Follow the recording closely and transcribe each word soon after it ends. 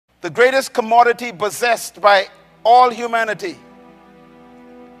The greatest commodity possessed by all humanity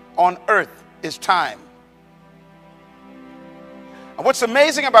on earth is time. And what's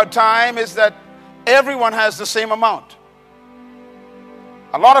amazing about time is that everyone has the same amount.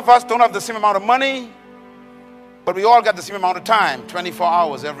 A lot of us don't have the same amount of money, but we all got the same amount of time, 24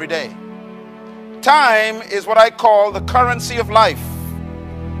 hours every day. Time is what I call the currency of life.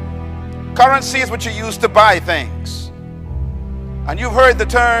 Currency is what you use to buy things. And you've heard the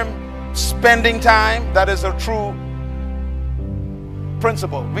term spending time. That is a true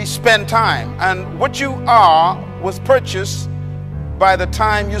principle. We spend time. And what you are was purchased by the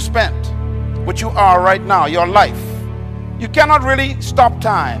time you spent. What you are right now, your life. You cannot really stop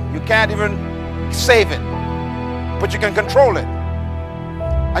time. You can't even save it. But you can control it.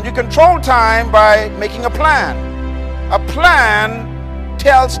 And you control time by making a plan. A plan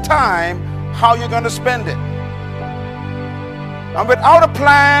tells time how you're going to spend it. And without a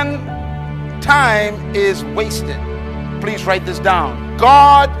plan, time is wasted. Please write this down.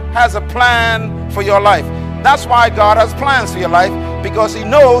 God has a plan for your life. That's why God has plans for your life, because He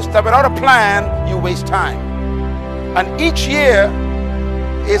knows that without a plan, you waste time. And each year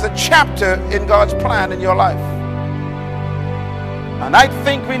is a chapter in God's plan in your life. And I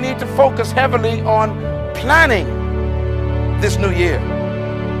think we need to focus heavily on planning this new year.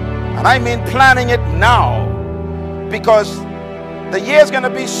 And I mean planning it now, because the year is going to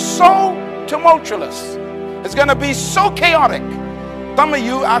be so tumultuous. It's going to be so chaotic. Some of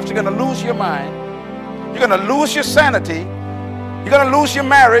you are actually going to lose your mind. You're going to lose your sanity. You're going to lose your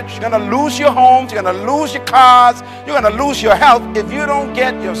marriage. You're going to lose your homes. You're going to lose your cars. You're going to lose your health if you don't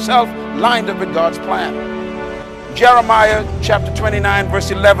get yourself lined up with God's plan. Jeremiah chapter 29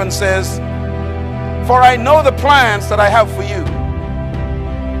 verse 11 says, "For I know the plans that I have for you.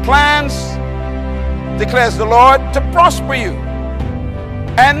 Plans, declares the Lord, to prosper you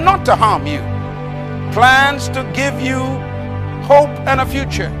and not to harm you. Plans to give you hope and a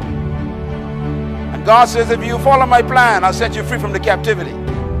future." And God says, if you follow my plan, I'll set you free from the captivity.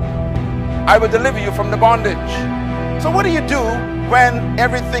 I will deliver you from the bondage. So what do you do when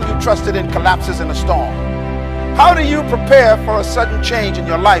everything you trusted in collapses in a storm? How do you prepare for a sudden change in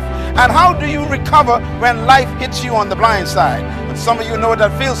your life? And how do you recover when life hits you on the blind side? And some of you know what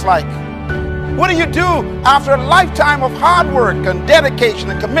that feels like. What do you do after a lifetime of hard work and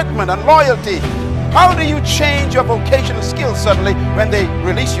dedication and commitment and loyalty? How do you change your vocational skills suddenly when they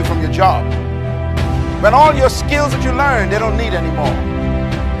release you from your job? When all your skills that you learned, they don't need anymore?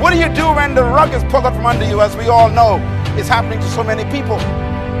 What do you do when the rug is pulled out from under you, as we all know is happening to so many people?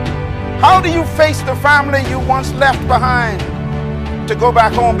 How do you face the family you once left behind to go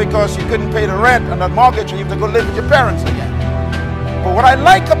back home because you couldn't pay the rent and the mortgage and you have to go live with your parents again? But what I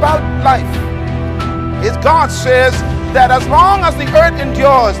like about life is God says that as long as the earth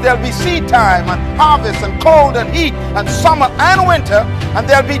endures, there'll be seed time and harvest and cold and heat and summer and winter, and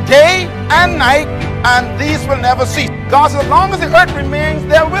there'll be day and night, and these will never cease. God says as long as the earth remains,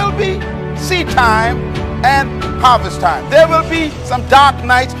 there will be seed time and harvest time. There will be some dark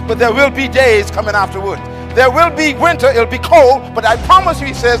nights, but there will be days coming afterwards. There will be winter, it'll be cold, but I promise you,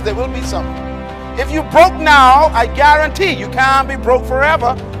 He says, there will be summer. If you broke now, I guarantee you can't be broke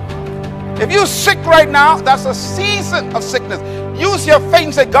forever. If you're sick right now, that's a season of sickness. Use your faith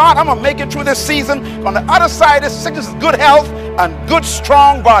and say, God, I'm going to make it through this season. On the other side of this sickness is good health and good,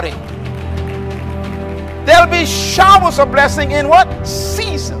 strong body. There'll be showers of blessing in what?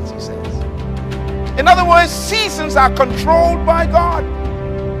 Seasons, He says. In other words, seasons are controlled by God.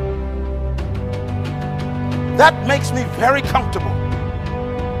 That makes me very comfortable.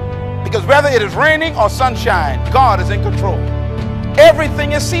 Because whether it is raining or sunshine, God is in control.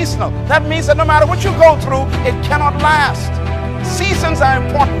 Everything is seasonal. That means that no matter what you go through, it cannot last. Seasons are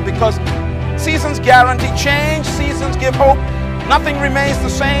important because seasons guarantee change. Seasons give hope. Nothing remains the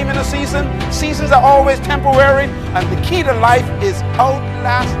same in a season. Seasons are always temporary, and the key to life is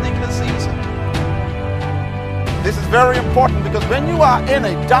outlasting the season. This is very important because when you are in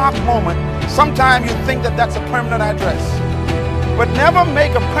a dark moment, sometimes you think that that's a permanent address. But never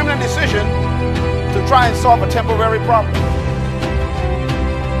make a permanent decision to try and solve a temporary problem.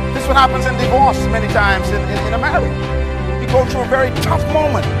 This is what happens in divorce many times in a marriage. You go through a very tough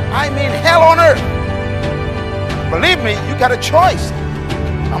moment. I mean hell on earth. Believe me, you got a choice.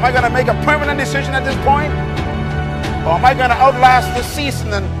 Am I going to make a permanent decision at this point? Or am I going to outlast this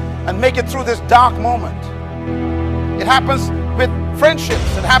season and make it through this dark moment? It happens with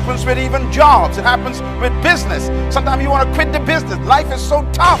friendships. It happens with even jobs. It happens with business. Sometimes you want to quit the business. Life is so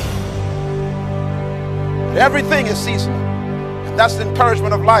tough. Everything is seasonal. And that's the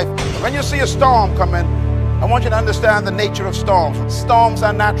encouragement of life. When you see a storm coming, I want you to understand the nature of storms. Storms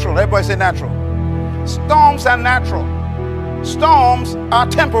are natural. Everybody say natural. Storms are natural. Storms are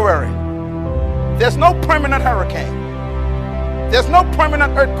temporary. There's no permanent hurricane. There's no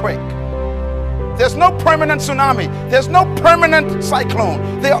permanent earthquake. There's no permanent tsunami. There's no permanent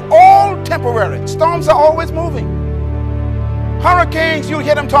cyclone. They are all temporary. Storms are always moving. Hurricanes, you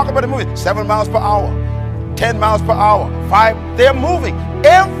hear them talk about it moving. 7 miles per hour, 10 miles per hour, 5. They're moving.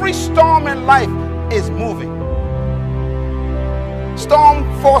 Every storm in life is moving. Storm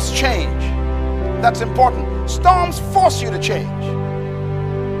force change. That's important. Storms force you to change.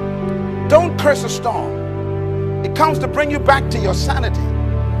 Don't curse a storm. It comes to bring you back to your sanity.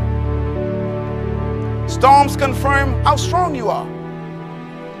 Storms confirm how strong you are.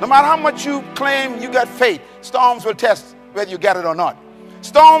 No matter how much you claim you got faith, storms will test whether you get it or not.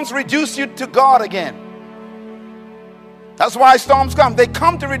 Storms reduce you to God again. That's why storms come. They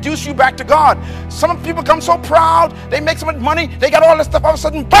come to reduce you back to God. Some people come so proud, they make so much money, they got all this stuff, all of a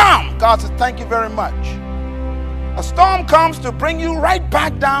sudden, bam! God says, thank you very much. A storm comes to bring you right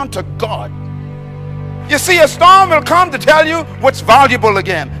back down to God. You see, a storm will come to tell you what's valuable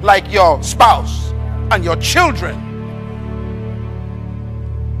again, like your spouse and your children.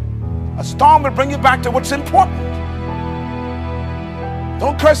 A storm will bring you back to what's important.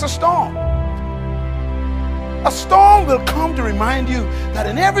 Don't curse a storm. A storm will come to remind you that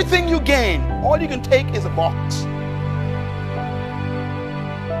in everything you gain, all you can take is a box.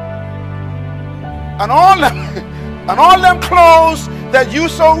 And all them clothes that you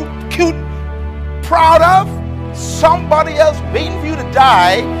so cute, proud of, somebody else waiting for you to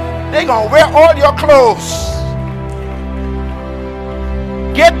die, they're going to wear all your clothes.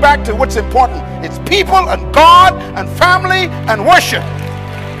 Get back to what's important. It's people and God and family and worship.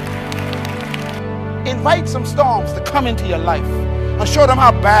 Invite some storms to come into your life and show them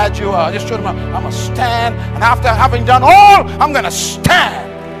how bad you are. Just show them how I'm going to stand, and after having done all, I'm going to stand.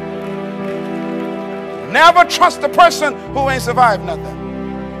 Never trust a person who ain't survived nothing.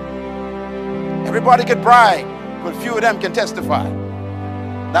 Everybody can brag, but few of them can testify.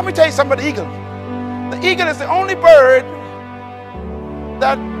 Let me tell you something about the eagle. The eagle is the only bird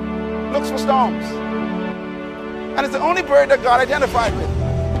that looks for storms. And it's the only bird that God identified with.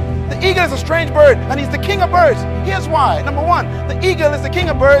 The eagle is a strange bird, and he's the king of birds. Here's why. Number one, the eagle is the king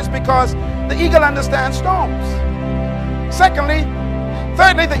of birds because the eagle understands storms.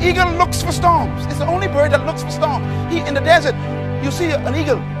 Thirdly, the eagle looks for storms. It's the only bird that looks for storms. In the desert, you see an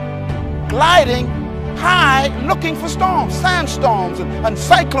eagle gliding high looking for storms, sandstorms and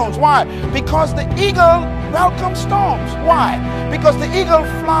cyclones. Why? Because the eagle welcomes storms. Why? Because the eagle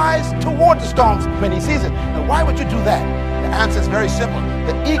flies toward the storms when he sees it. Now, why would you do that? The answer is very simple.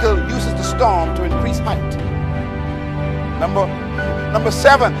 The eagle uses the storm to increase height. Number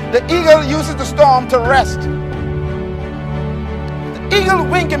 7, the eagle uses the storm to rest. The eagle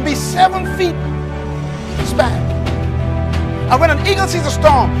wing can be 7 feet span. And when an eagle sees a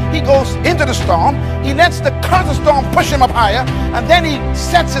storm, he goes into the storm, he lets the current of the storm push him up higher, and then he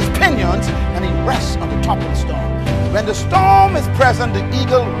sets his pinions and he rests on the top of the storm. When the storm is present, the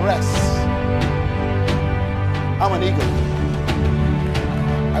eagle rests. I'm an eagle.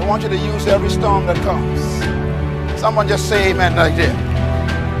 I want you to use every storm that comes. Someone just say amen right there.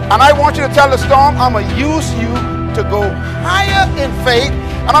 And I want you to tell the storm, I'm going to use you to go higher in faith,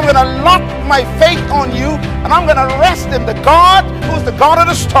 and I'm going to lock my faith on you, and I'm going to rest in the God who's the God of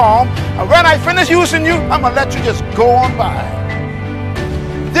the storm. And when I finish using you, I'm going to let you just go on by.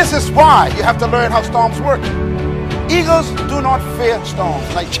 This is why you have to learn how storms work. Eagles do not fear storms.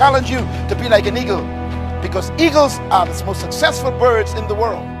 And I challenge you to be like an eagle, because eagles are the most successful birds in the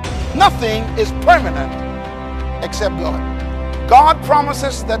world. Nothing is permanent except God. God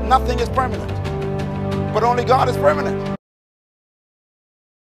promises that nothing is permanent, but only God is permanent.